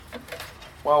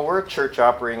Well, we're a church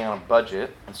operating on a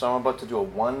budget, and so I'm about to do a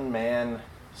one-man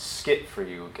skit for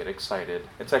you. Get excited.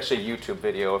 It's actually a YouTube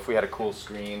video. If we had a cool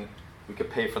screen, we could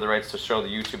pay for the rights to show the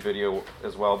YouTube video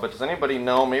as well. But does anybody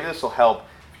know, maybe this will help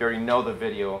if you already know the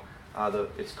video,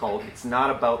 it's called It's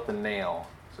Not About the Nail.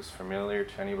 Is this familiar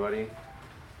to anybody?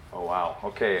 Oh, wow.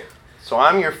 Okay. So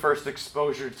I'm your first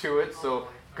exposure to it, so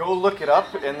go look it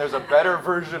up, and there's a better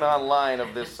version online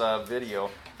of this video.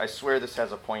 I swear this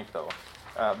has a point, though.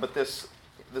 But this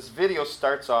video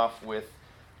starts off with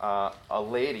a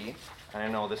lady, and I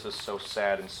know this is so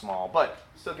sad and small, but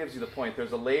still gives you the point.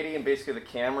 There's a lady, and basically the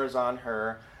camera's on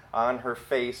her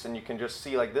face, and you can just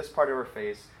see like this part of her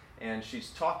face, and she's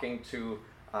talking to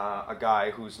a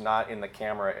guy who's not in the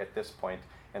camera at this point.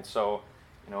 And so,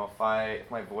 you know, if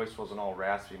my voice wasn't all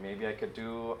raspy, maybe I could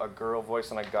do a girl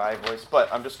voice and a guy voice,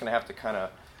 but I'm just going to have to kind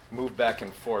of move back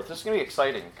and forth. This is going to be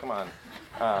exciting. Come on.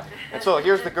 And so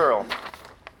here's the girl.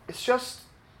 It's just,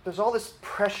 there's all this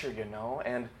pressure, you know,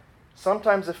 and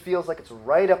sometimes it feels like it's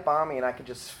right up on me and I can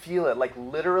just feel it, like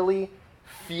literally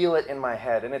feel it in my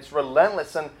head. And it's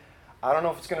relentless, and I don't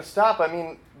know if it's going to stop. I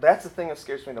mean, that's the thing that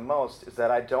scares me the most, is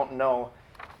that I don't know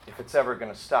if it's ever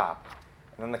going to stop.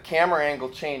 And then the camera angle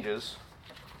changes,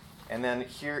 and then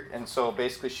here, and so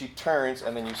basically she turns,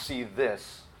 and then you see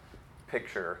this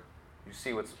picture. You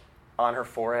see what's on her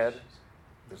forehead?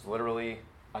 There's literally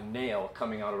a nail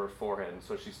coming out of her forehead. And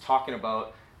so she's talking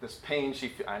about this pain she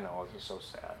feels. I know, this is so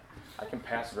sad. I can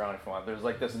pass it around if you want. There's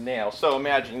like this nail. So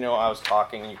imagine, you know, I was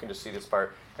talking, and you can just see this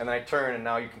part. And then I turn, and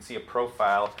now you can see a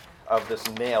profile of this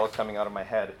nail coming out of my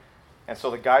head. And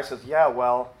so the guy says, yeah,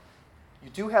 well, you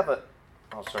do have a,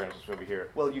 oh, sorry, this is over here.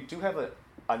 Well, you do have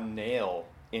a nail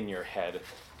in your head.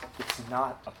 It's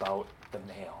not about the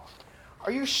nail.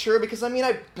 Are you sure? Because, I mean,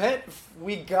 I bet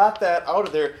we got that out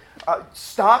of there.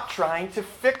 Stop trying to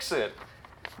fix it.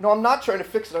 No, I'm not trying to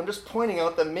fix it. I'm just pointing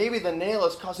out that maybe the nail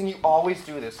is causing you always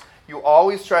do this. You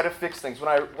always try to fix things. What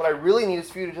I really need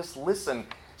is for you to just listen.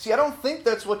 See, I don't think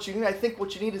that's what you need. I think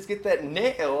what you need is get that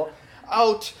nail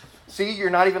out. See,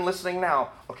 you're not even listening now.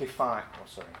 Okay, fine. Oh,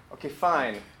 sorry. Okay,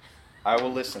 fine. I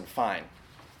will listen. Fine.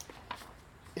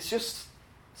 It's just,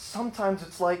 sometimes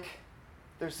it's like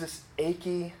there's this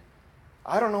achy,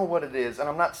 I don't know what it is, and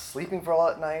I'm not sleeping for all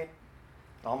that night,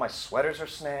 and all my sweaters are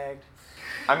snagged.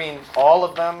 I mean, all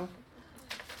of them.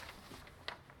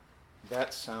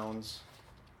 That sounds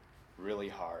really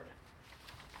hard.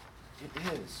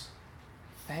 It is.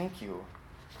 Thank you.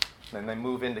 Then they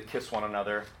move in to kiss one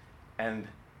another, and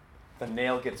the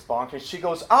nail gets bonked, and she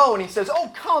goes, oh, and he says,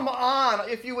 oh, come on,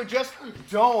 if you would just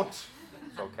don't.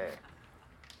 It's okay.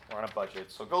 We're on a budget,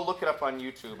 so go look it up on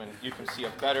YouTube, and you can see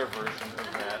a better version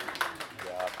of that.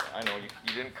 Yeah, I know,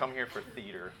 you didn't come here for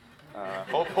theater.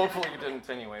 Hopefully you didn't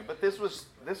anyway. But this was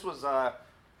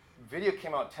video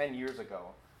came out 10 years ago,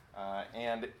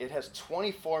 and it has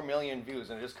 24 million views,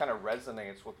 and it just kind of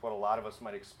resonates with what a lot of us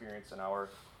might experience in our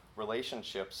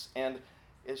relationships. And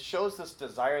it shows this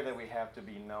desire that we have to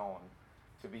be known,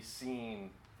 to be seen,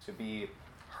 to be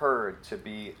heard, to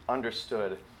be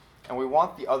understood. And we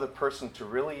want the other person to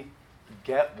really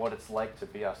get what it's like to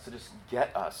be us, to just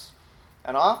get us.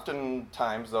 And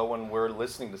oftentimes, though, when we're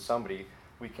listening to somebody,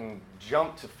 we can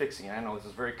jump to fixing it. I know this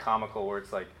is very comical, where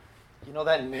it's like, you know,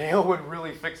 that nail would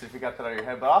really fix it if you got that out of your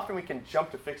head. But often we can jump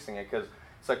to fixing it because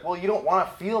it's like, well, you don't want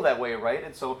to feel that way, right?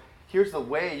 And so here's the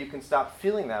way you can stop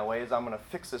feeling that way, is I'm going to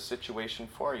fix this situation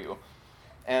for you.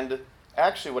 And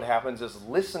actually what happens is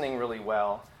listening really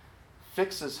well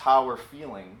fixes how we're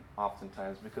feeling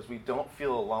oftentimes, because we don't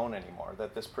feel alone anymore,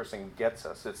 that this person gets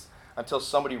us. It's until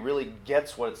somebody really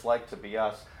gets what it's like to be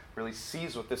us, really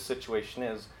sees what this situation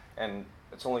is, and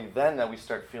it's only then that we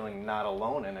start feeling not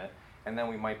alone in it, and then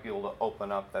we might be able to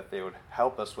open up that they would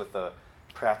help us with a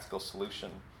practical solution.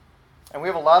 And we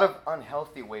have a lot of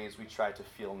unhealthy ways we try to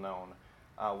feel known.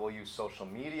 We'll use social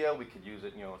media. We could use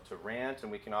it, you know, to rant,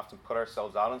 and we can often put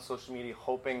ourselves out on social media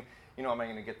hoping, you know, am I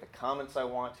going to get the comments I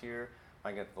want here? Am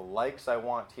I going to get the likes I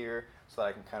want here so that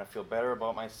I can kind of feel better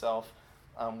about myself?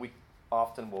 We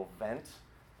often will vent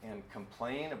and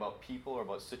complain about people or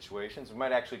about situations. We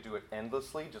might actually do it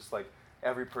endlessly, just like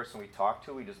every person we talk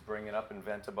to, we just bring it up and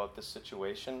vent about this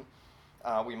situation.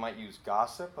 We might use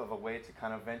gossip of a way to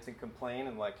kind of vent and complain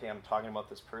and like, hey, I'm talking about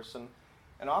this person.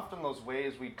 And often those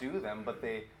ways we do them, but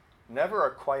they never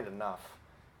are quite enough.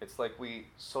 It's like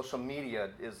social media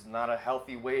is not a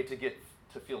healthy way to get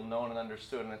to feel known and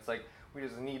understood. And it's like we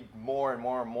just need more and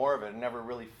more and more of it. It never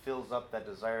really fills up that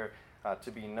desire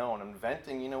to be known. And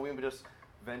venting, you know, we would just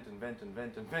vent and vent and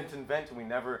vent and vent and vent, and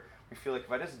we feel like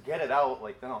if I just get it out,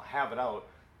 like then I'll have it out.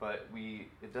 But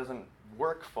it doesn't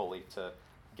work fully to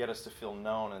get us to feel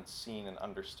known and seen and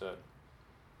understood.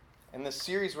 And this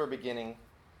series we're beginning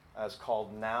is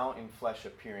called Now in Flesh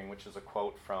Appearing, which is a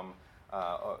quote from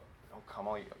 "O Come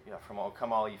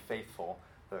All Ye Faithful,"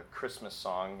 the Christmas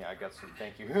song. Yeah, I got some.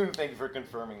 Thank you. Thank you for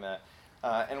confirming that.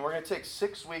 And we're going to take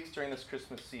 6 weeks during this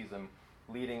Christmas season,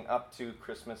 leading up to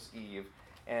Christmas Eve.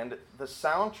 And the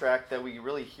soundtrack that we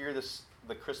really hear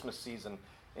the Christmas season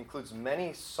includes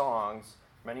many songs,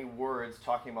 many words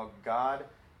talking about God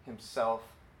Himself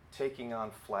taking on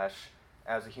flesh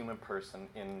as a human person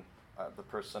in the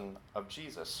person of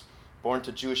Jesus, born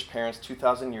to Jewish parents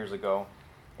 2,000 years ago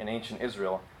in ancient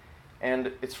Israel.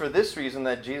 And it's for this reason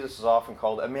that Jesus is often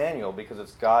called Emmanuel, because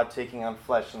it's God taking on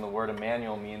flesh, and the word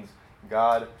Emmanuel means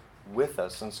God with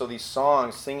us. And so these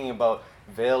songs singing about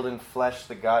veiled in flesh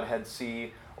the Godhead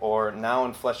see, or now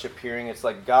in flesh appearing, it's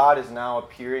like God is now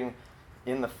appearing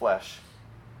in the flesh.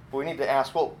 But we need to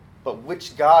ask, well, but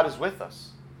which God is with us?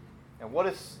 And what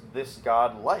is this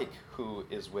God like who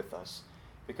is with us?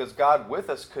 Because God with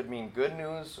us could mean good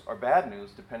news or bad news,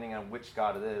 depending on which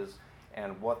God it is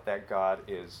and what that God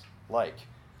is like.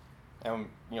 And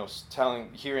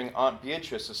hearing Aunt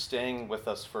Beatrice is staying with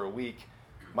us for a week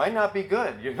might not be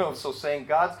good, So saying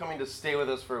God's coming to stay with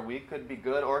us for a week could be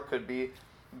good or it could be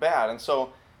bad. And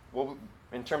so,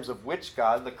 in terms of which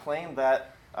God, the claim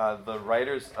that the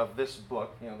writers of this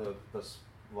book, the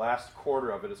last quarter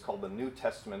of it is called the New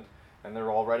Testament, and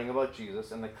they're all writing about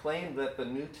Jesus. And the claim that the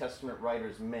New Testament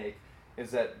writers make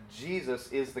is that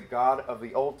Jesus is the God of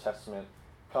the Old Testament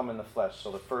come in the flesh.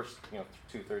 So the first,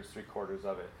 2/3, 3/4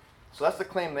 of it. So that's the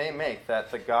claim they make,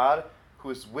 that the God who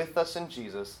is with us in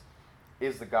Jesus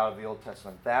is the God of the Old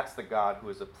Testament. That's the God who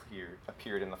has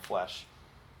appeared in the flesh.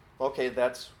 Okay,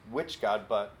 that's which God,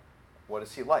 but what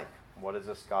is He like? What is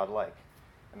this God like?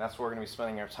 And that's what we're going to be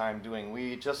spending our time doing.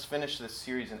 We just finished this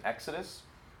series in Exodus,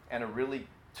 and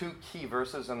two key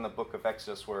verses in the book of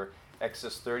Exodus were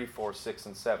Exodus 34, 6,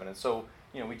 and 7. And so,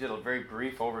 we did a very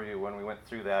brief overview when we went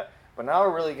through that. But now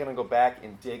we're really going to go back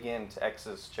and dig into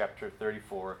Exodus chapter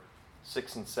 34,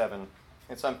 6, and 7.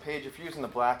 It's on page, if you're using the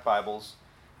black Bibles,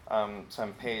 it's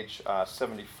on page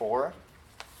 74.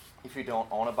 If you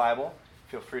don't own a Bible,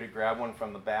 feel free to grab one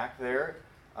from the back there.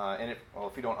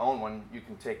 If you don't own one, you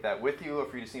can take that with you.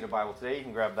 If you just need a Bible today, you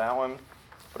can grab that one.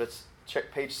 But it's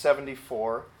page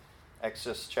 74,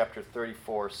 Exodus chapter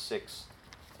 34, 6,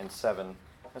 and 7.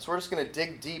 And so we're just going to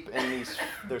dig deep in these.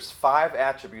 There's 5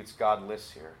 attributes God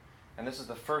lists here. And this is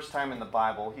the first time in the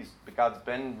Bible, God's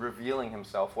been revealing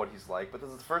Himself, what He's like. But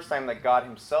this is the first time that God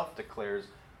Himself declares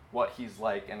what He's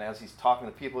like. And as He's talking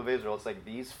to the people of Israel, it's like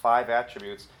these 5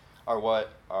 attributes are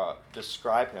what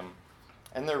describe Him.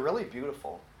 And they're really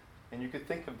beautiful. And you could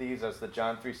think of these as the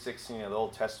John 3:16 of the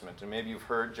Old Testament. And maybe you've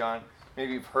heard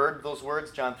those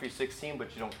words, John 3:16,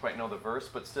 but you don't quite know the verse.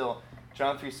 But still,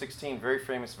 John 3:16, very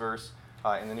famous verse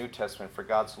in the New Testament. For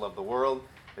God so loved the world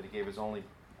that He gave His one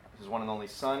and only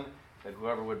Son, that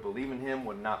whoever would believe in Him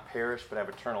would not perish but have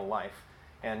eternal life.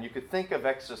 And you could think of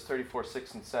Exodus 34,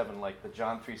 6, and 7 like the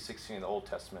John 3:16 of the Old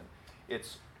Testament.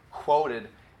 It's quoted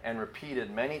and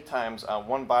repeated many times.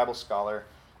 One Bible scholar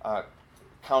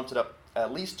counted up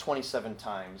at least 27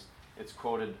 times. It's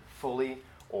quoted fully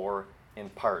or in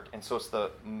part. And so it's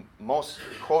the most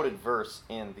quoted verse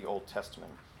in the Old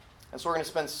Testament. And so we're going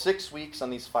to spend 6 weeks on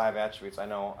these 5 attributes. I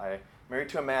know, I'm married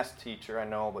to a math teacher, I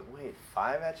know, but wait,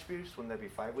 5 attributes? Wouldn't that be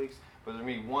 5 weeks? But there's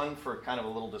going to be one for kind of a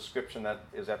little description that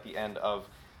is at the end of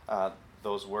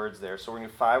those words there. So we're going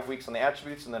to do 5 weeks on the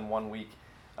attributes, and then 1 week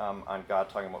on God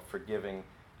talking about forgiving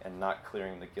and not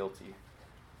clearing the guilty.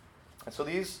 And so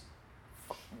these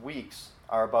weeks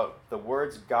are about the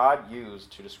words God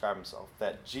used to describe Himself,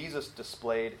 that Jesus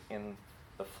displayed in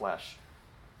the flesh.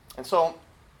 And so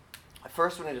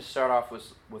first we need to start off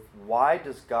with why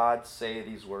does God say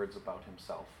these words about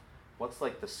Himself? What's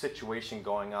like the situation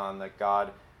going on that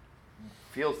God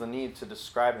feels the need to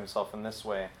describe Himself in this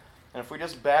way? And if we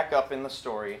just back up in the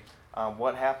story,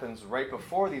 what happens right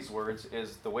before these words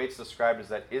is the way it's described is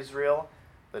that Israel,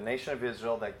 the nation of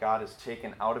Israel that God has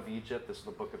taken out of Egypt. This is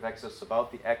the book of Exodus,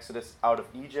 about the Exodus out of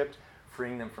Egypt,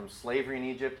 freeing them from slavery in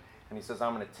Egypt. And He says,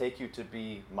 I'm going to take you to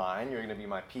be mine. You're going to be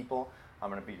my people. I'm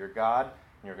going to be your God.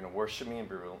 And you're going to worship me and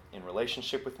be in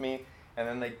relationship with me. And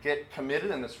then they get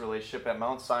committed in this relationship at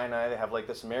Mount Sinai. They have like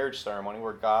this marriage ceremony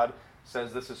where God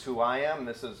says, this is who I am.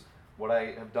 This is what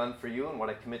I have done for you and what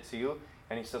I commit to you.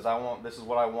 And He says, this is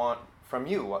what I want from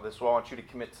you. This is what I want you to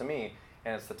commit to me.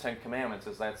 And it's the 10 Commandments,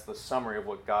 that's the summary of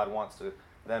what God wants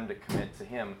them to commit to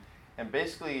Him. And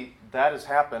basically, that has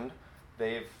happened.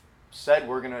 They've said,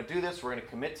 we're going to do this, we're going to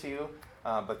commit to you.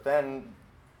 But then,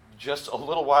 just a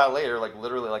little while later, like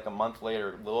literally like a month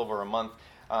later, a little over a month,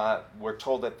 we're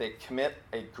told that they commit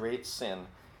a great sin.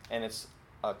 And it's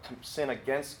sin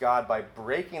against God by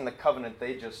breaking the covenant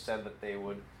they just said that they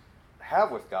would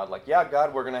have with God. Like, yeah,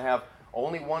 God, we're going to have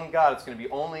only one God. It's going to be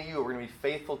only you. We're going to be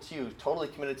faithful to you, totally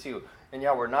committed to you. And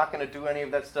yeah, we're not going to do any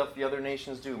of that stuff the other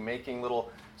nations do, making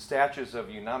little statues of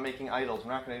you, not making idols.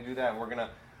 We're not going to do that. We're going to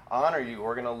honor you.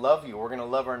 We're going to love you. We're going to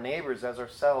love our neighbors as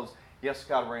ourselves. Yes,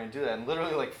 God, we're going to do that. And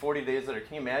literally like 40 days later,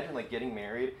 can you imagine like getting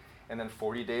married and then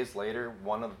 40 days later,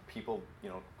 one of the people,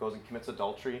 goes and commits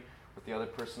adultery with the other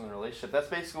person in the relationship? That's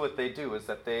basically what they do, is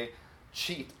that they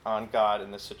cheat on God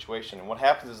in this situation. And what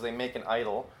happens is they make an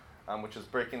idol, which is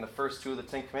breaking the first two of the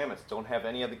Ten Commandments. Don't have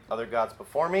any of the other gods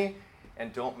before me,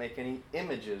 and don't make any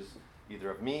images either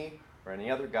of me or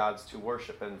any other gods to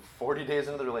worship. And 40 days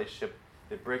into the relationship,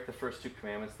 they break the first two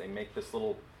commandments. They make this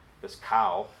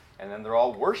cow, and then they're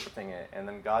all worshiping it. And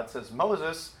then God says,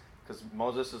 Moses, because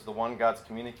Moses is the one God's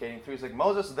communicating through, he's like,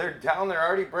 Moses, they're down there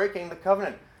already breaking the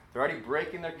covenant. They're already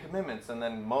breaking their commitments. And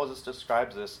then Moses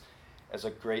describes this as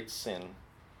a great sin.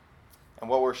 And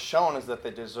what we're shown is that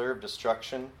they deserve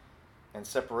destruction and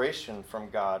separation from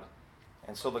God.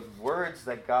 And so the words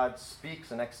that God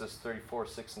speaks in Exodus 34,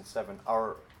 6, and 7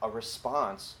 are a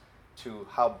response to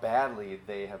how badly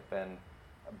they have been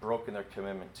broken their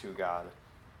commitment to God.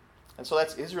 And so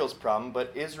that's Israel's problem,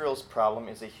 but Israel's problem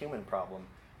is a human problem.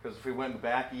 Because if we went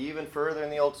back even further in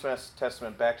the Old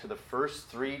Testament, back to the first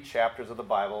 3 chapters of the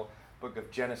Bible, book of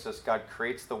Genesis, God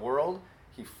creates the world,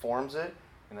 he forms it,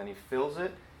 and then he fills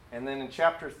it. And then in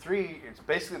chapter 3, it's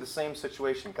basically the same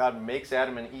situation. God makes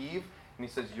Adam and Eve, and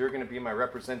he says, you're going to be my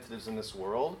representatives in this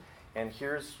world. And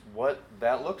here's what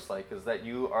that looks like, is that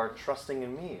you are trusting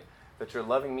in me, that you're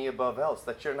loving me above else,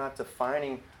 that you're not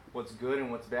defining what's good and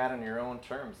what's bad on your own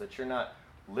terms, that you're not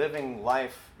living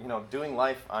life, doing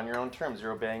life on your own terms.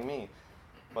 You're obeying me.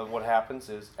 But what happens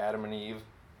is Adam and Eve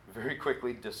very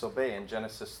quickly disobey. In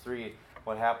Genesis 3,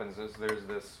 what happens is there's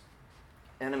this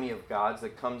enemy of God's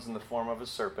that comes in the form of a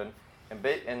serpent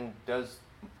and does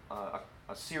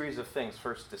a series of things.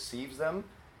 First deceives them,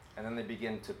 and then they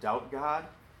begin to doubt God,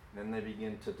 then they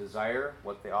begin to desire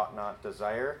what they ought not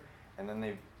desire, and then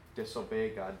they disobey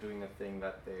God, doing the thing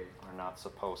that they are not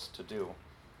supposed to do.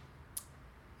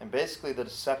 And basically the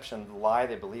deception, the lie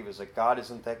they believe is that God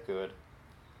isn't that good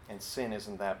and sin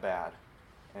isn't that bad.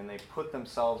 And they put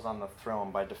themselves on the throne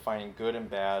by defining good and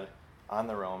bad on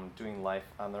their own, doing life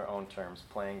on their own terms,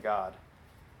 playing God.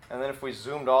 And then if we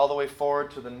zoomed all the way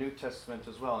forward to the New Testament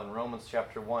as well, in Romans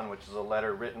chapter 1, which is a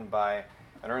letter written by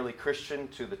an early Christian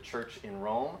to the church in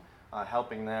Rome,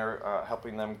 helping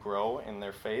them grow in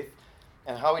their faith.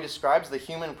 And how he describes the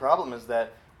human problem is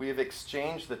that we have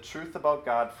exchanged the truth about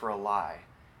God for a lie.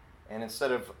 And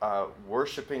instead of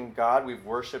worshiping God, we've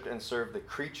worshipped and served the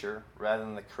creature rather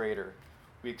than the creator.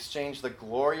 We exchanged the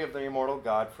glory of the immortal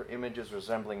God for images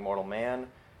resembling mortal man,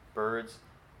 birds,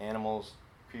 animals,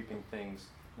 creeping things.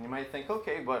 And you might think,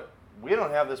 okay, but we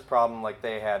don't have this problem like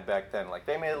they had back then. Like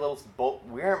they made a little boat.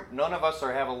 None of us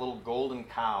have a little golden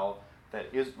cow that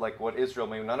is like what Israel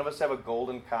made. None of us have a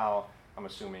golden cow, I'm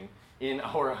assuming, in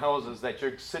our houses that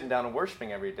you're sitting down and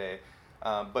worshiping every day.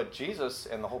 But Jesus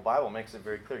and the whole Bible makes it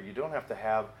very clear. You don't have to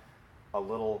have a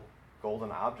little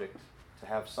golden object to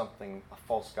have something, a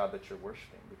false god that you're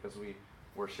worshiping, because we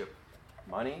worship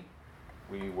money,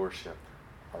 we worship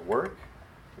our work,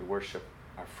 we worship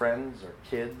our friends, our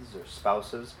kids, our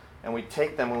spouses, and we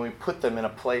take them and we put them in a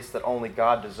place that only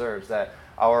God deserves, that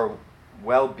our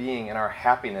well-being and our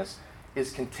happiness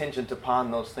is contingent upon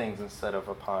those things instead of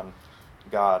upon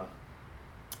God.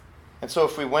 And so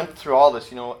if we went through all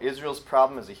this, Israel's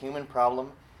problem is a human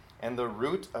problem, and the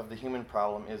root of the human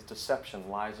problem is deception,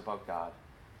 lies about God.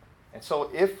 And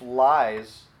so if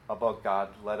lies about God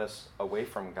led us away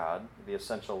from God, the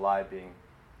essential lie being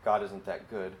God isn't that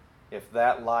good, if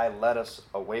that lie led us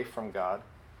away from God,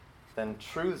 then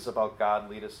truths about God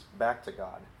lead us back to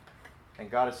God. And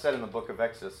God has said in the book of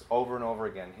Exodus over and over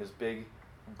again, his big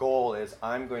goal is,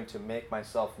 I'm going to make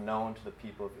myself known to the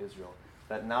people of Israel.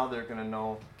 That now they're going to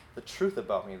know the truth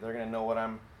about me. They're going to know what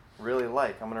I'm really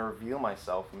like. I'm going to reveal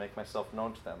myself and make myself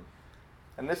known to them.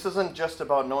 And this isn't just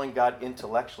about knowing God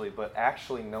intellectually, but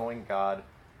actually knowing God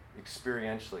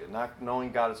experientially. Not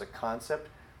knowing God as a concept,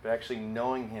 but actually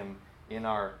knowing him in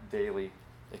our daily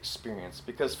experience.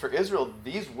 Because for Israel,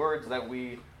 these words that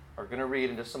we are going to read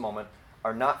in just a moment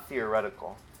are not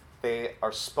theoretical. They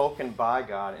are spoken by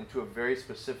God into a very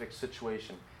specific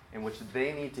situation in which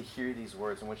they need to hear these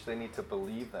words, in which they need to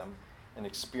believe them and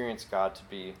experience God to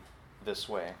be this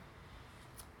way.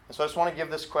 And so I just want to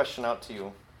give this question out to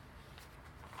you,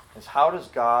 is how does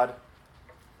God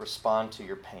respond to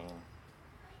your pain?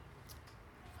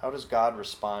 How does God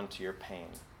respond to your pain?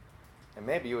 And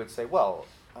maybe you would say, well,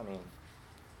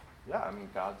 yeah, I mean,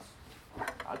 God's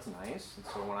nice. And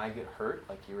so when I get hurt,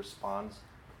 like he responds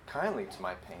kindly to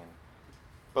my pain.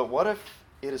 But what if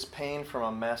it is pain from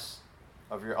a mess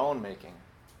of your own making?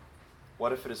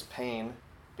 What if it is pain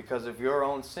because of your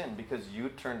own sin, because you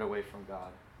turned away from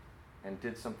God and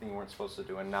did something you weren't supposed to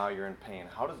do, and now you're in pain?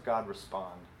 How does God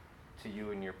respond to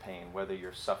you in your pain, whether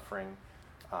you're suffering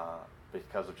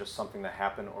because of just something that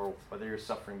happened, or whether you're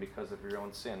suffering because of your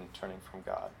own sin, turning from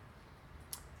God?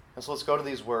 And so let's go to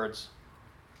these words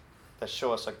that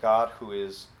show us a God who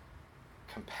is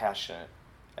compassionate.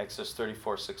 Exodus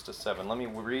 34, 6-7. Let me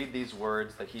read these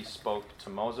words that he spoke to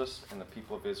Moses and the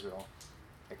people of Israel.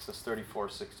 Exodus 34,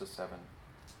 6-7.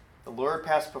 The Lord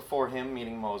passed before him,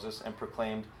 meaning Moses, and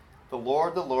proclaimed, the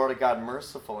Lord, a God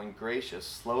merciful and gracious,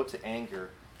 slow to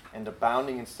anger, and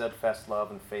abounding in steadfast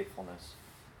love and faithfulness,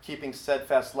 keeping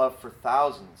steadfast love for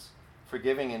thousands,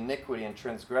 forgiving iniquity and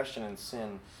transgression and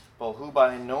sin, but who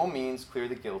by no means clear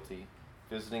the guilty,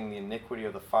 visiting the iniquity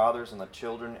of the fathers and the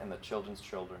children's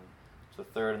children, to the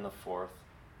third and the fourth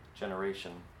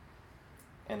generation.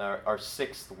 In our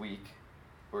sixth week,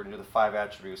 we're going to do the 5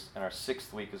 attributes, and our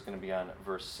sixth week is going to be on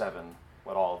verse 7,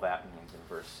 what all that means in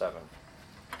verse 7.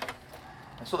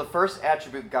 And so the first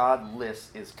attribute God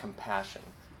lists is compassion,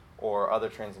 or other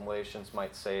translations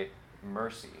might say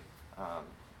mercy.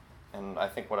 And I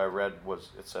think what I read was,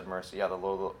 it said mercy. Yeah, the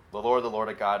Lord,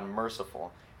 a God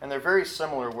merciful. And they're very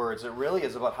similar words. It really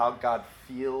is about how God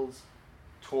feels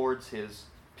towards his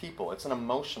people. It's an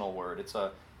emotional word.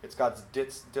 It's God's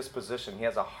disposition. He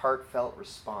has a heartfelt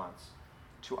response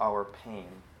to our pain.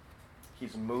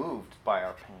 He's moved by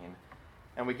our pain.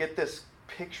 And we get this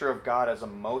picture of God as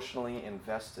emotionally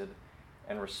invested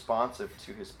and responsive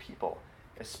to his people,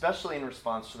 especially in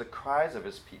response to the cries of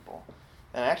his people.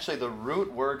 And actually the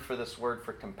root word for this word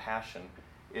for compassion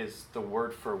is the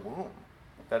word for womb.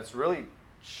 That's really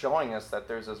showing us that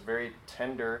there's this very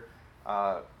tender,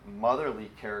 motherly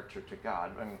character to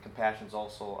God. I mean, compassion is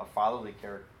also a fatherly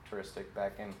characteristic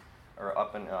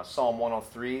up in Psalm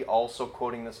 103, also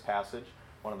quoting this passage,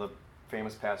 one of the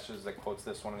famous passages that quotes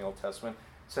this one in the Old Testament.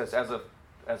 It says, as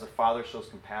a father shows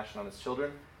compassion on his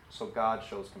children, so God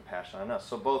shows compassion on us.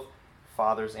 So both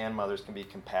fathers and mothers can be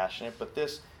compassionate, but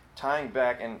this tying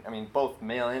back, and I mean, both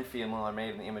male and female are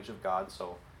made in the image of God,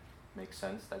 so it makes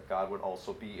sense that God would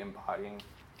also be embodying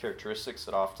characteristics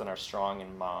that often are strong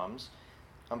in moms.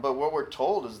 But what we're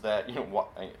told is that,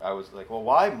 I was like, well,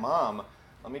 why mom?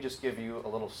 Let me just tell you a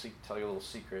little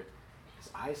secret.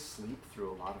 Because I sleep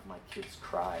through a lot of my kids'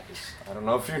 cries. I don't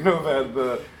know if you know that,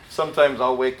 but sometimes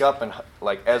I'll wake up and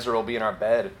like Ezra will be in our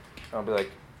bed, and I'll be like,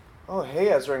 oh, hey,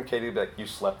 Ezra, and Katie will be like, you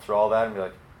slept through all that? And be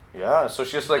like, yeah. So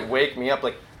she just like wake me up,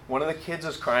 like, one of the kids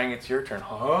is crying, it's your turn,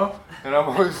 huh? And I'm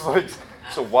always like,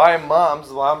 so why moms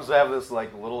have this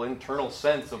like little internal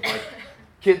sense of like,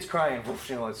 kids crying, whoosh,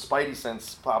 the spidey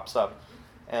sense pops up.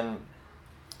 And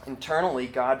internally,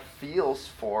 God feels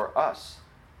for us.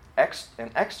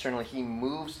 And externally, he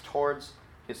moves towards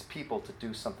his people to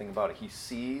do something about it. He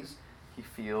sees, he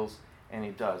feels, and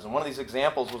he does. And one of these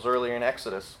examples was earlier in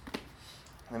Exodus.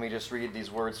 Let me just read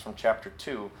these words from chapter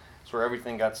 2. It's where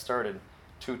everything got started.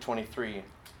 2:23.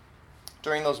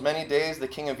 During those many days, the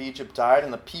king of Egypt died,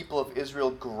 and the people of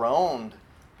Israel groaned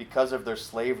because of their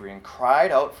slavery and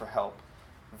cried out for help.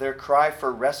 Their cry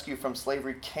for rescue from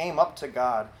slavery came up to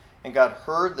God, and God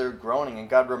heard their groaning, and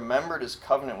God remembered his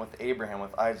covenant with Abraham,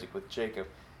 with Isaac, with Jacob.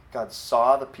 God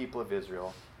saw the people of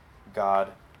Israel.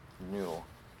 God knew.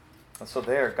 And so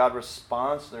there, God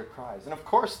responds to their cries. And of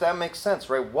course, that makes sense,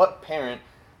 right? What parent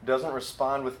doesn't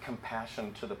respond with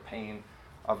compassion to the pain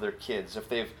of their kids if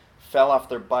they've fell off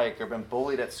their bike or been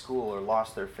bullied at school or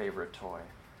lost their favorite toy?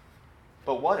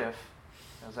 But what if,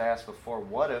 as I asked before,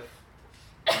 what if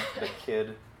the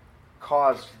kid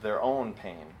caused their own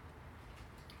pain?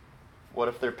 What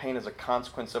if their pain is a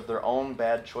consequence of their own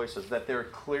bad choices, that they're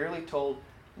clearly told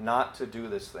not to do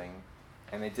this thing,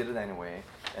 and they did it anyway,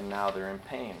 and now they're in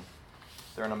pain?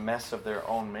 They're in a mess of their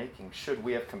own making. Should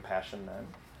we have compassion then?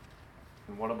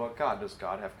 And what about God? Does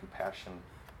God have compassion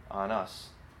on us?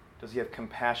 Does he have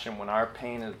compassion when our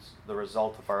pain is the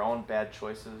result of our own bad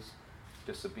choices,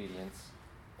 disobedience,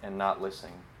 and not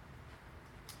listening?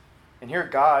 And here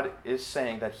God is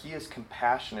saying that he is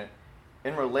compassionate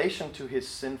in relation to his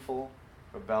sinful,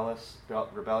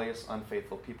 rebellious,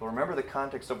 unfaithful people. Remember the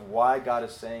context of why God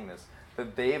is saying this,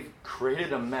 that they've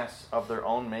created a mess of their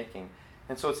own making.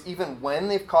 And so it's even when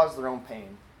they've caused their own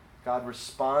pain, God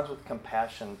responds with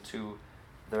compassion to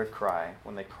their cry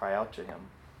when they cry out to him.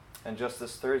 And just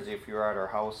this Thursday, if you were at our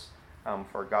house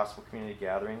for a gospel community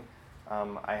gathering,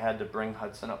 I had to bring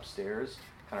Hudson upstairs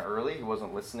kind of early. He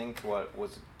wasn't listening to what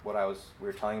was what we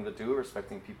were telling him to do,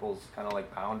 respecting people's kind of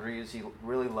like boundaries. He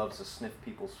really loves to sniff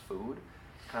people's food.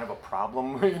 Kind of a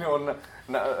problem,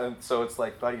 and so it's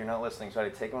like, buddy, you're not listening. So I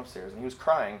had to take him upstairs, and he was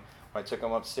crying when I took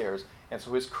him upstairs. And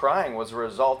so his crying was a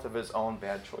result of his own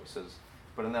bad choices.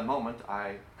 But in that moment,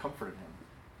 I comforted him.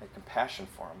 I had compassion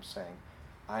for him, saying,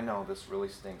 I know this really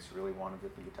stinks. You really wanted to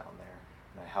be down there.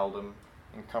 And I held him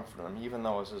and comforted him, even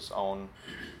though it was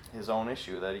his own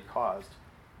issue that he caused.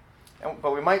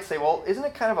 But we might say, well, isn't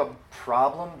it kind of a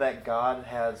problem that God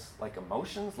has like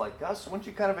emotions like us? Wouldn't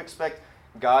you kind of expect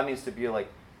God needs to be like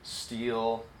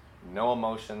steel, no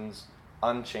emotions,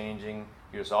 unchanging?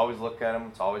 You just always look at him.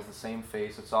 It's always the same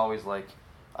face. It's always like,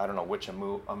 I don't know which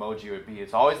emoji it would be.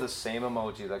 It's always the same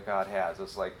emoji that God has.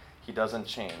 It's like he doesn't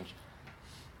change.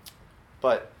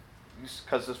 But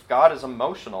because if God is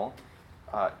emotional,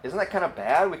 isn't that kind of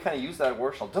bad? We kind of use that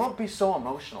word. Don't be so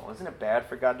emotional. Isn't it bad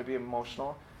for God to be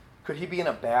emotional? Could he be in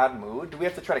a bad mood? Do we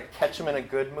have to try to catch him in a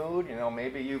good mood?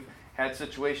 Maybe you've had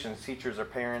situations, teachers or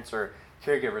parents or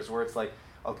caregivers, where it's like,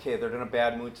 okay, they're in a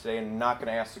bad mood today and not going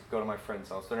to ask to go to my friend's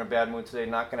house. They're in a bad mood today,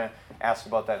 not going to ask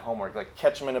about that homework. Like,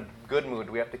 catch them in a good mood.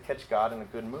 We have to catch God in a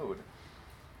good mood.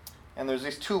 And there's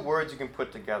these two words you can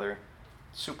put together,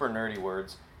 super nerdy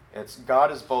words. It's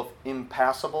God is both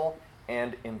impassible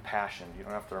and impassioned. You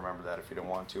don't have to remember that if you don't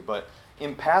want to. But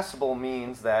impassible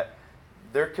means that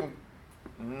there can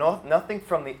nothing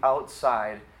from the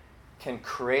outside can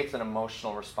create an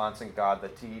emotional response in God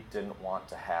that he didn't want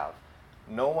to have.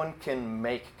 No one can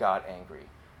make God angry.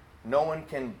 No one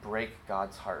can break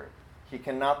God's heart. He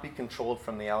cannot be controlled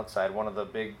from the outside. One of the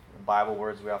big Bible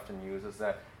words we often use is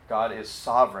that God is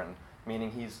sovereign,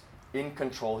 meaning he's in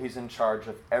control, he's in charge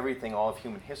of everything, all of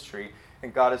human history.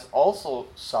 And God is also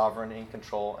sovereign, in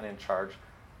control, and in charge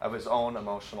of his own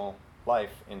emotional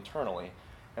life internally.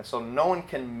 And so no one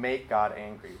can make God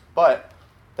angry. But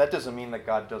that doesn't mean that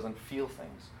God doesn't feel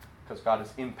things, because God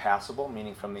is impassible,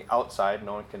 meaning from the outside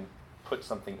no one can put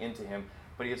something into him.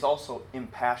 But he is also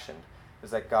impassioned,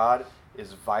 is that God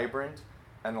is vibrant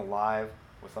and alive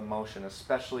with emotion,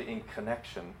 especially in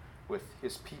connection with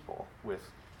his people, with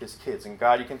his kids. And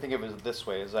God, you can think of it this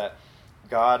way, is that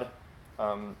God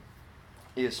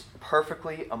is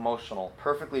perfectly emotional,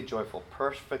 perfectly joyful,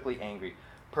 perfectly angry,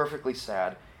 perfectly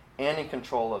sad, and in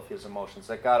control of his emotions.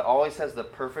 That God always has the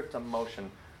perfect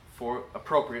emotion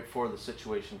appropriate for the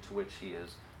situation to which he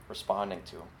is responding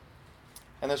to.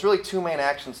 And there's really two main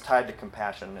actions tied to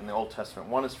compassion in the Old Testament.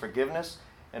 One is forgiveness,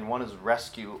 and one is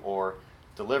rescue or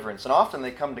deliverance. And often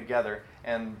they come together,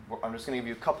 and I'm just going to give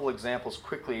you a couple examples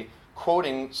quickly,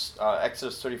 quoting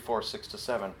Exodus 34,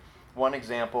 6-7. One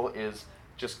example is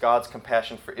just God's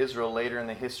compassion for Israel later in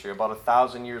the history. About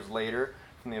 1,000 years later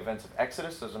from the events of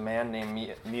Exodus, there's a man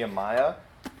named Nehemiah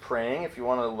praying. If you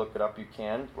want to look it up, you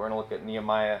can. We're going to look at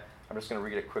Nehemiah. I'm just going to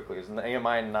read it quickly. It's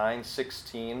Nehemiah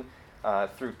 9:16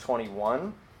 through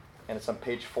 21, and it's on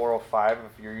page 405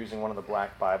 if you're using one of the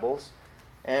black Bibles.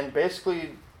 And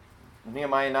basically,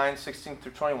 Nehemiah 9:16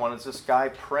 through 21 is this guy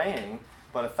praying,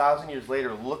 but 1,000 years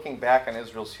later, looking back on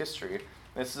Israel's history.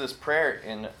 This is his prayer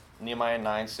in Nehemiah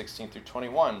 9:16 through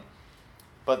 21.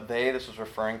 But this was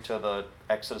referring to the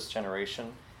Exodus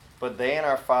generation, but they and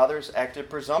our fathers acted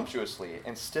presumptuously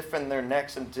and stiffened their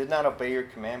necks and did not obey your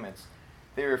commandments.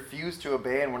 They refused to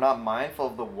obey and were not mindful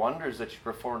of the wonders that you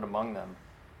performed among them.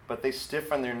 But they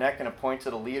stiffened their neck and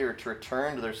appointed a leader to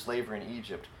return to their slavery in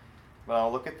Egypt. But now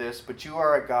look at this. But you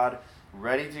are a God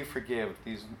ready to forgive.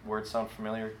 These words sound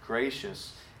familiar.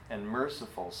 Gracious and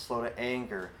merciful, slow to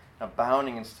anger,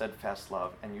 abounding in steadfast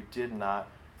love. And you did not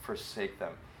forsake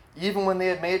them. Even when they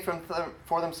had made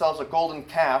for themselves a golden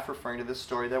calf, referring to this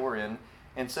story that we're in,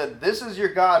 and said, this is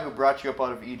your God who brought you up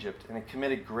out of Egypt, and had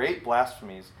committed great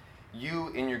blasphemies, you,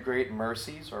 in your great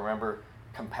mercies, or remember,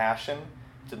 compassion,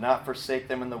 did not forsake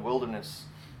them in the wilderness.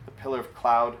 The pillar of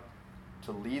cloud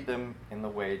to lead them in the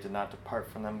way did not depart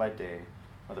from them by day,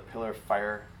 or the pillar of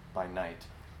fire by night.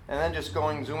 And then just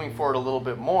zooming forward a little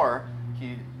bit more,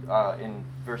 he, in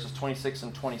verses 26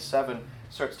 and 27,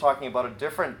 starts talking about a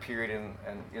different period in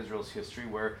Israel's history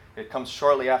where it comes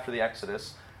shortly after the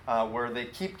Exodus, where they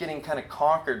keep getting kind of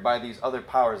conquered by these other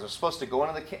powers. They're supposed to go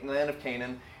into the land of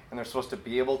Canaan, and they're supposed to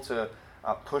be able to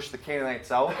push the Canaanites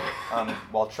out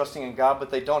while trusting in God,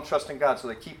 but they don't trust in God, so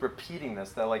they keep repeating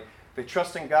this. They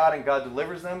trust in God, and God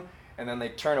delivers them, and then they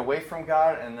turn away from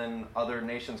God, and then other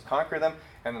nations conquer them,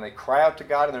 and then they cry out to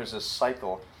God, and there's this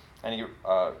cycle. And he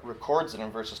records it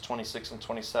in verses 26 and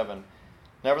 27.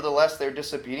 Nevertheless, they were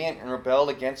disobedient and rebelled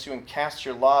against you and cast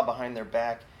your law behind their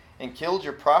back and killed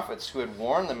your prophets who had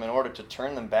warned them in order to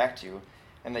turn them back to you.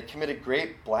 And they committed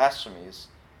great blasphemies.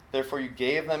 Therefore you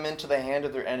gave them into the hand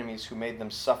of their enemies who made them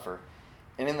suffer.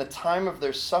 And in the time of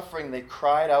their suffering they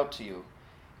cried out to you,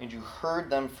 and you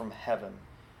heard them from heaven.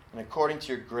 And according to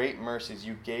your great mercies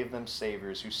you gave them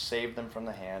saviors who saved them from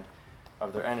the hand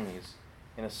of their enemies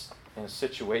in a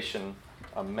situation,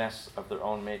 a mess of their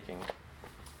own making. And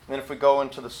then if we go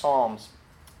into the Psalms,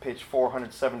 page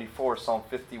 474, Psalm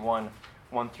 51,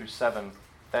 1 through 7,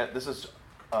 this is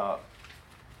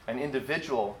an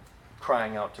individual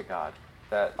crying out to God.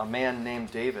 That a man named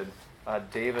David,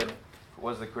 David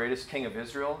was the greatest king of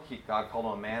Israel. God called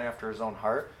him a man after his own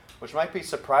heart, which might be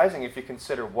surprising if you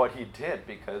consider what he did,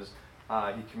 because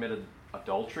he committed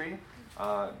adultery.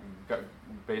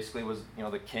 Basically was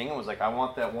the king and was like, I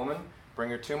want that woman,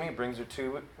 bring her to me, brings her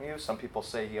to you. Some people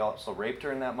say he also raped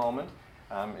her in that moment.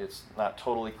 It's not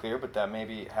totally clear, but that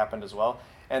maybe happened as well.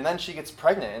 And then she gets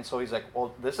pregnant, and so he's like,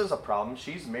 well, this is a problem.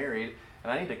 She's married,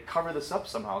 and I need to cover this up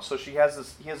somehow. So he has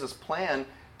this plan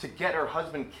to get her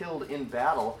husband killed in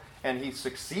battle, and he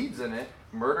succeeds in it,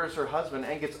 murders her husband,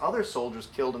 and gets other soldiers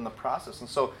killed in the process. And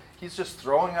so he's just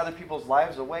throwing other people's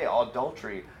lives away,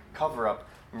 adultery, cover-up,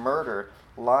 murder,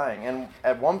 lying. And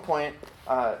at one point,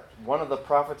 one of the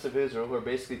prophets of Israel, who are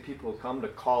basically people who come to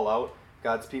call out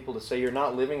God's people to say, you're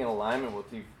not living in alignment with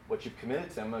what you've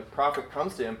committed to him, a prophet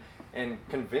comes to him and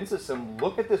convinces him,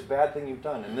 look at this bad thing you've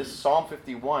done. And this Psalm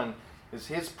 51 is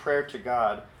his prayer to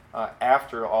God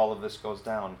after all of this goes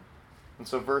down. And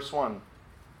so verse 1,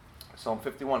 Psalm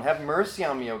 51, have mercy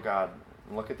on me, O God.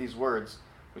 And look at these words.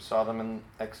 We saw them in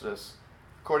Exodus.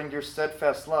 According to your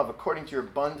steadfast love, according to your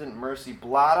abundant mercy,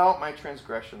 blot out my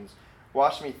transgressions.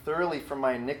 Wash me thoroughly from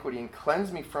my iniquity and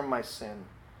cleanse me from my sin.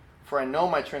 For I know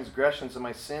my transgressions and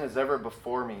my sin is ever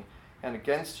before me. And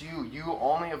against you, you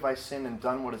only have I sinned and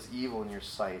done what is evil in your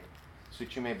sight, so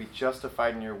that you may be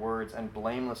justified in your words and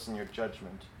blameless in your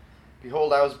judgment.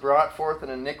 Behold, I was brought forth in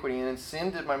iniquity, and in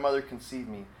sin did my mother conceive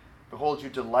me. Behold, you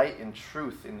delight in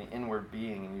truth in the inward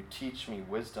being, and you teach me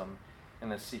wisdom in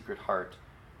the secret heart.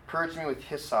 Purge me with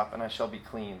hyssop, and I shall be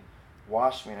clean.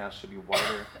 Wash me, and I shall be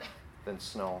whiter than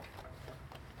snow.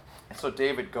 And so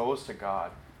David goes to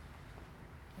God,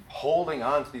 holding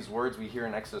on to these words we hear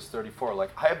in Exodus 34, like,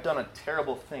 I have done a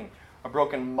terrible thing. I've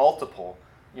broken multiple,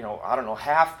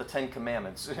 half the 10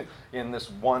 Commandments in this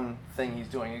one thing he's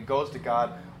doing. He goes to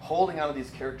God, holding on to these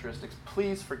characteristics.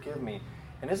 Please forgive me.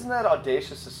 And isn't that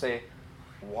audacious to say,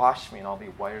 wash me and I'll be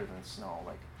whiter than snow?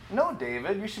 Like, no,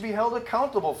 David, you should be held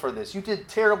accountable for this. You did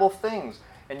terrible things.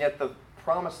 And yet the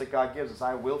promise that God gives is,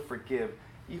 I will forgive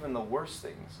even the worst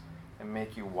things and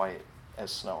make you white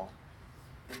as snow.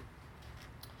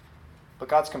 But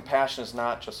God's compassion is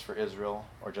not just for Israel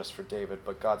or just for David,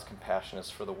 but God's compassion is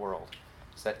for the world.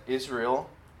 It's that Israel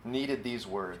needed these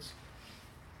words.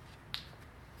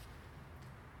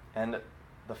 And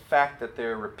the fact that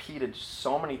they're repeated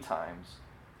so many times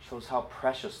shows how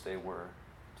precious they were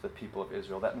to the people of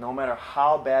Israel. That no matter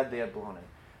how bad they had blown it,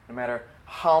 no matter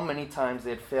how many times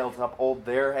they had failed to uphold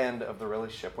their end of the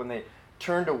relationship, when they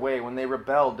turned away, when they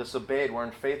rebelled, disobeyed, were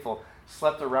unfaithful,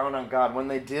 slept around on God, when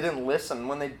they didn't listen,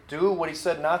 when they do what he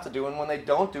said not to do, and when they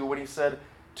don't do what he said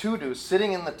to do,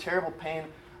 sitting in the terrible pain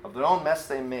of their own mess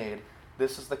they made,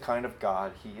 this is the kind of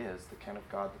God he is, the kind of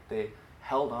God that they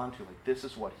held on to. Like, this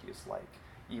is what he is like,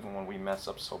 even when we mess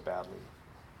up so badly.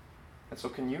 And so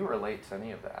can you relate to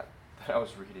any of that I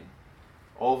was reading?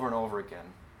 Over and over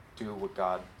again, do what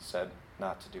God said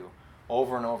not to do.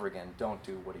 Over and over again, don't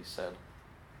do what he said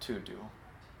to do.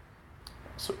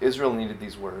 So Israel needed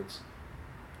these words.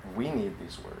 We need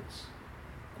these words.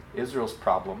 Israel's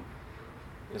problem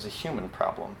is a human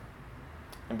problem.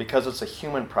 And because it's a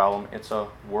human problem, it's a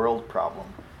world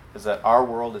problem. Is that our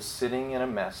world is sitting in a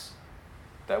mess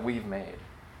that we've made.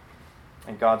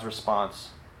 And God's response,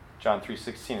 John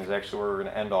 3:16, is actually where we're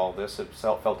going to end all this. It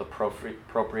felt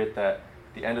appropriate that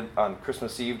on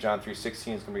Christmas Eve, John 3:16 is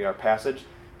going to be our passage,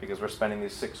 because we're spending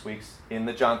these 6 weeks in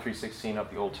the John 3:16 of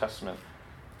the Old Testament.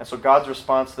 And so God's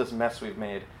response to this mess we've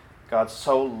made, God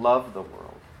so loved the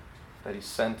world that he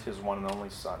sent his one and only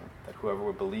Son, that whoever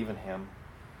would believe in him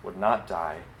would not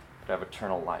die, but have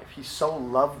eternal life. He so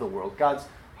loved the world. God's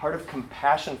heart of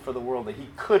compassion for the world, that he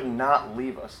could not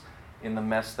leave us in the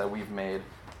mess that we've made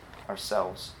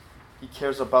ourselves. He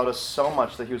cares about us so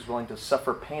much that he was willing to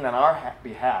suffer pain on our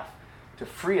behalf to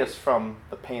free us from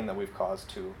the pain that we've caused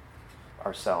to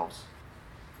ourselves.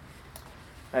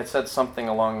 I had said something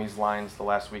along these lines the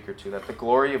last week or two, that the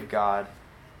glory of God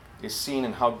is seen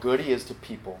in how good he is to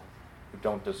people who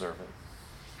don't deserve it.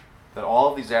 That all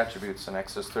of these attributes in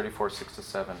Exodus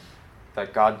 34:6-7,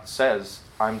 that God says,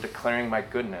 I'm declaring my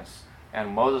goodness.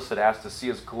 And Moses had asked to see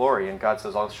his glory, and God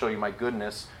says, I'll show you my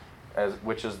goodness,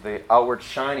 which is the outward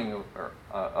shining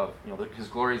of his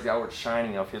glory is the outward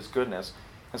shining of his goodness.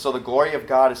 And so the glory of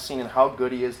God is seen in how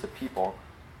good he is to people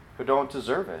who don't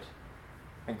deserve it.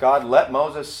 And God let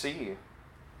Moses see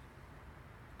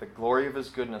the glory of his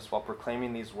goodness while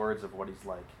proclaiming these words of what he's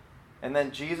like. And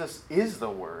then Jesus is the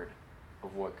word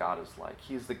of what God is like.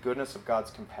 He is the goodness of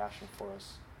God's compassion for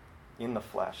us in the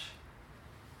flesh.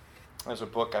 There's a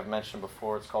book I've mentioned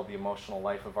before. It's called The Emotional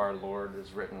Life of Our Lord. It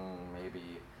was written maybe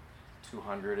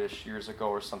 200-ish years ago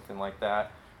or something like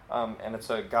that. And it's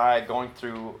a guy going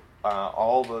through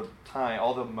all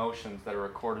the emotions that are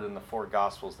recorded in the 4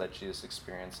 Gospels that Jesus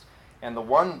experienced. And the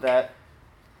one that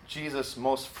Jesus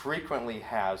most frequently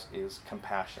has is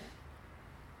compassion.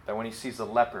 That when he sees a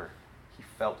leper, he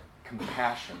felt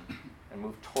compassion and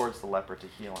moved towards the leper to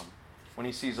heal him. When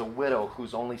he sees a widow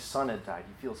whose only son had died,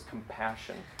 he feels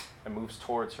compassion and moves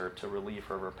towards her to relieve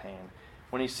her of her pain.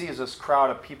 When he sees this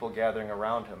crowd of people gathering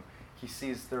around him, he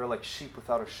sees they're like sheep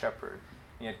without a shepherd.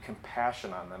 He had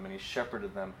compassion on them, and he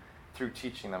shepherded them through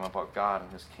teaching them about God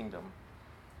and his kingdom.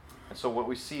 And so what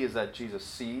we see is that Jesus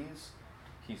sees,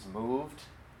 he's moved,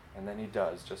 and then he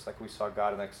does. Just like we saw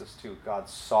God in Exodus 2. God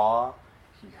saw,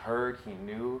 he heard, he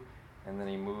knew, and then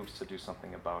he moves to do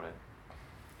something about it.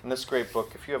 In this great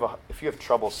book, if you have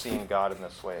trouble seeing God in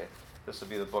this way, this would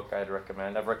be the book I'd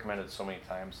recommend. I've recommended it so many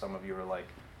times. Some of you are like,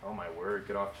 oh my word,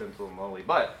 get off Gentle and Lowly.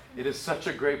 But it is such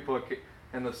a great book,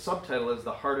 and the subtitle is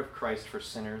The Heart of Christ for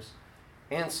Sinners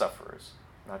and Sufferers.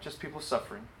 Not just people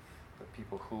suffering, but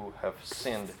people who have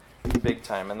sinned big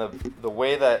time. And the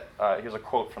way that, here's a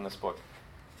quote from this book.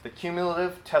 The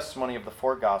cumulative testimony of the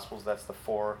 4 Gospels, that's the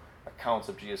 4 accounts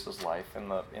of Jesus' life in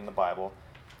the Bible,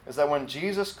 is that when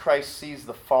Jesus Christ sees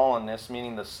the fallenness,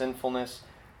 meaning the sinfulness,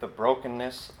 the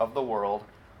brokenness of the world,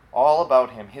 all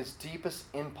about him, his deepest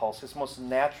impulse, his most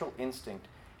natural instinct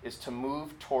is to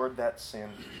move toward that sin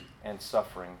and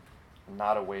suffering,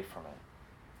 not away from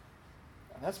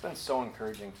it. And that's been so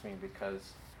encouraging to me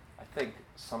because I think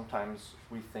sometimes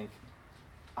we think,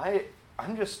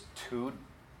 I'm just too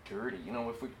dirty. You know,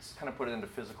 if we kind of put it into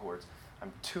physical words,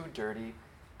 I'm too dirty,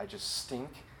 I just stink,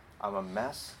 I'm a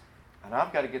mess, and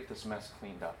I've got to get this mess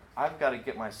cleaned up. I've got to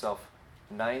get myself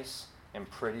nice and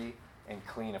pretty and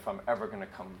clean if I'm ever going to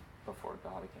come before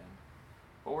God again.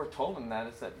 What we're told in that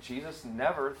is that Jesus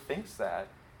never thinks that,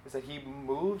 is that he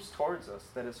moves towards us,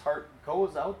 that his heart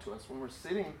goes out to us when we're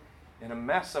sitting in a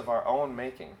mess of our own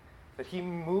making, that he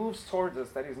moves towards us,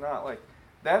 that he's not like,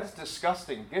 that's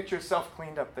disgusting, get yourself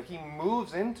cleaned up, that he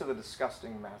moves into the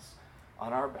disgusting mess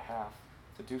on our behalf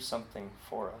to do something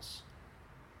for us.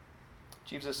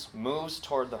 Jesus moves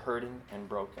toward the hurting and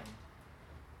broken.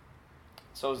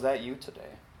 So is that you today?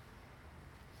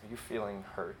 Are you feeling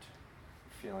hurt?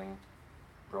 Feeling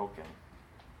broken?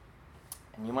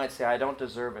 And you might say, I don't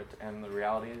deserve it. And the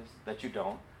reality is that you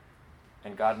don't.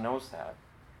 And God knows that.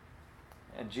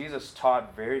 And Jesus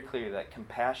taught very clearly that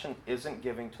compassion isn't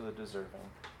giving to the deserving,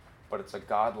 but it's a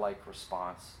God-like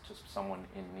response to someone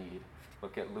in need.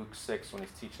 Look at Luke 6 when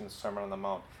he's teaching the Sermon on the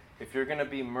Mount. If you're going to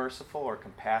be merciful or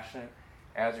compassionate,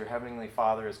 as your Heavenly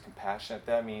Father is compassionate,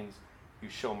 that means you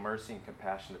show mercy and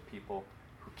compassion to people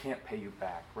who can't pay you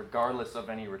back, regardless of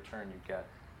any return you get.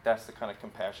 That's the kind of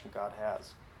compassion God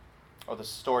has. Or the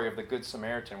story of the Good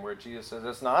Samaritan, where Jesus says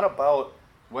it's not about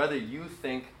whether you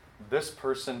think this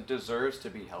person deserves to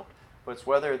be helped, but it's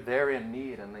whether they're in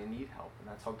need and they need help. And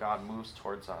that's how God moves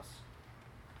towards us.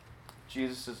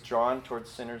 Jesus is drawn towards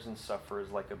sinners and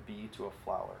sufferers like a bee to a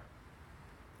flower.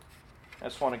 I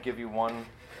just want to give you one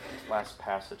last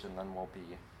passage and then we'll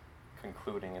be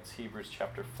concluding. It's Hebrews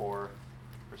chapter 4,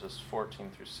 verses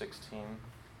 14 through 16.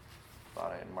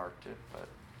 Thought I had marked it, but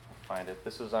I'll find it.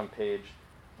 This is on page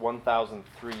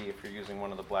 1003 if you're using one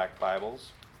of the black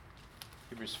Bibles.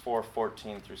 Hebrews 4,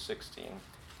 14 through 16.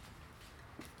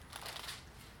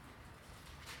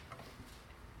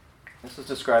 This is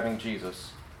describing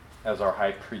Jesus as our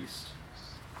high priest.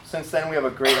 Since then we have a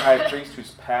great high priest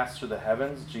who's passed through the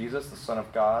heavens, Jesus, the Son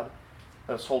of God.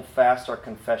 Let us hold fast our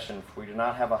confession, for we do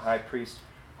not have a high priest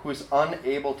who is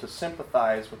unable to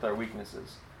sympathize with our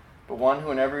weaknesses, but one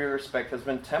who in every respect has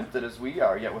been tempted as we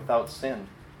are, yet without sin.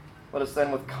 Let us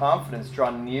then with confidence draw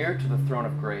near to the throne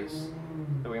of grace,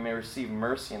 that we may receive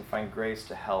mercy and find grace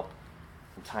to help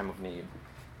in time of need.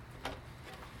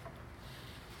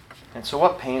 And so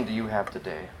what pain do you have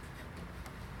today?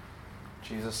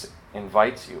 Jesus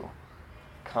invites you,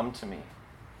 come to me.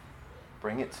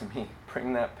 Bring it to me.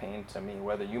 Bring that pain to me,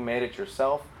 whether you made it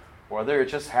yourself or whether it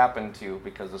just happened to you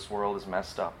because this world is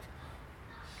messed up.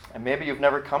 And maybe you've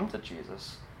never come to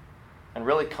Jesus. And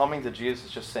really coming to Jesus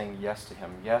is just saying yes to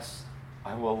him. Yes,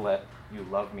 I will let you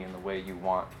love me in the way you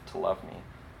want to love me.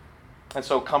 And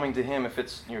so coming to him, if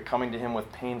you're coming to him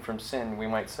with pain from sin, we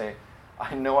might say,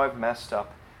 I know I've messed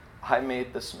up I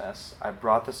made this mess. I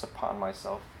brought this upon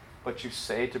myself. But you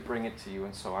say to bring it to you,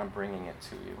 and so I'm bringing it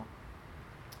to you.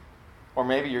 Or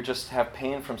maybe you just have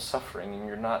pain from suffering and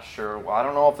you're not sure, well, I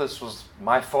don't know if this was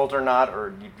my fault or not,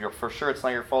 or you're for sure it's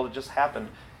not your fault, it just happened.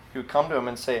 You would come to him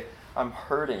and say, I'm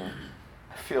hurting.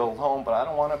 I feel alone, but I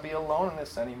don't want to be alone in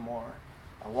this anymore.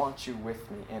 I want you with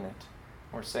me in it.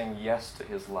 We're saying yes to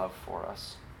his love for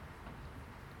us.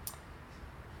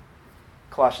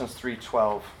 Colossians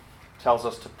 3:12 tells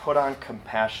us to put on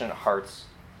compassionate hearts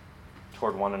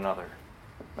toward one another.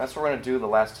 That's what we're going to do the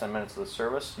last 10 minutes of the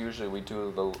service. Usually we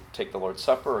take the Lord's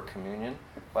Supper or communion.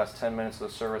 The last 10 minutes of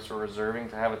the service we're reserving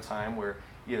to have a time where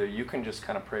either you can just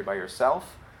kind of pray by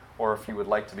yourself, or if you would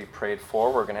like to be prayed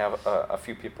for, we're going to have a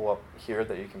few people up here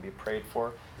that you can be prayed for.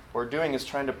 What we're doing is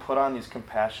trying to put on these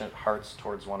compassionate hearts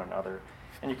towards one another.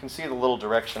 And you can see the little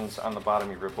directions on the bottom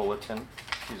of your bulletin.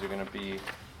 These are going to be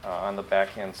on the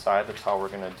backhand side. That's how we're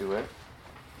going to do it.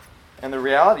 And the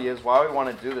reality is, why we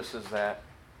want to do this is that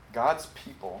God's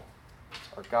people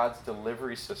are God's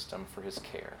delivery system for his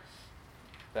care.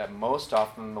 That most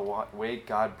often the way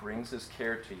God brings his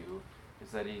care to you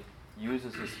is that he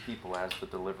uses his people as the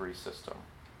delivery system.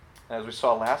 And as we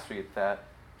saw last week, that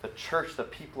the church, the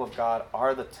people of God,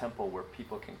 are the temple where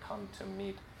people can come to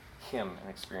meet him and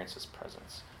experience his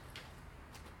presence.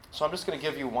 So I'm just going to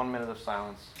give you 1 minute of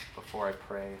silence before I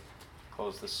pray,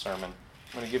 close this sermon.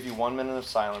 I'm going to give you 1 minute of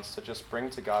silence to just bring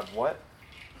to God, what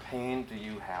pain do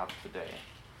you have today?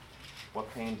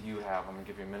 What pain do you have? I'm going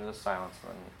to give you a minute of silence,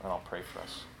 and then I'll pray for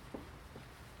us.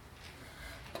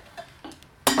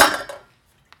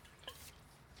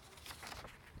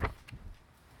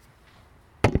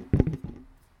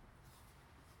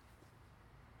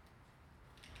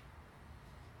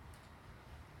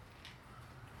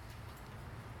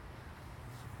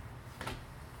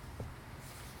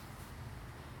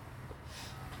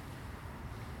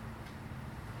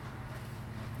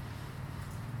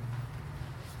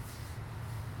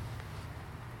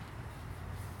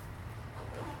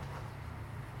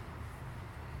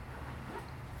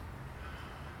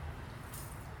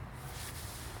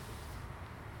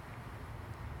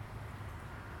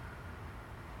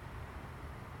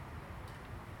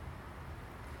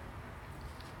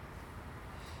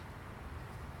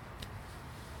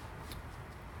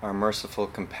 Our merciful,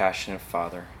 compassionate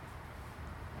Father,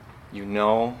 you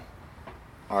know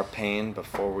our pain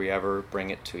before we ever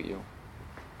bring it to you.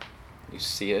 You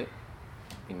see it,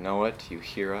 you know it, you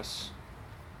hear us.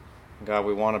 God,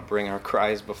 we want to bring our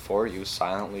cries before you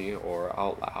silently or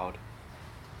out loud.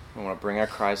 We want to bring our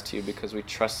cries to you because we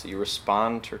trust that you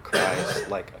respond to our cries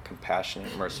like a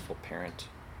compassionate, merciful parent.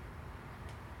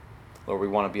 Lord, we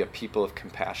want to be a people of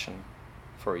compassion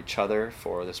for each other,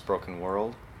 for this broken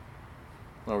world.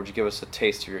 Lord, would you give us a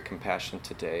taste of your compassion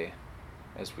today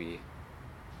as we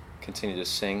continue to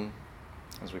sing,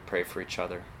 as we pray for each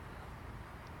other. In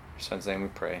your Son's name we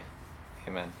pray.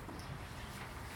 Amen.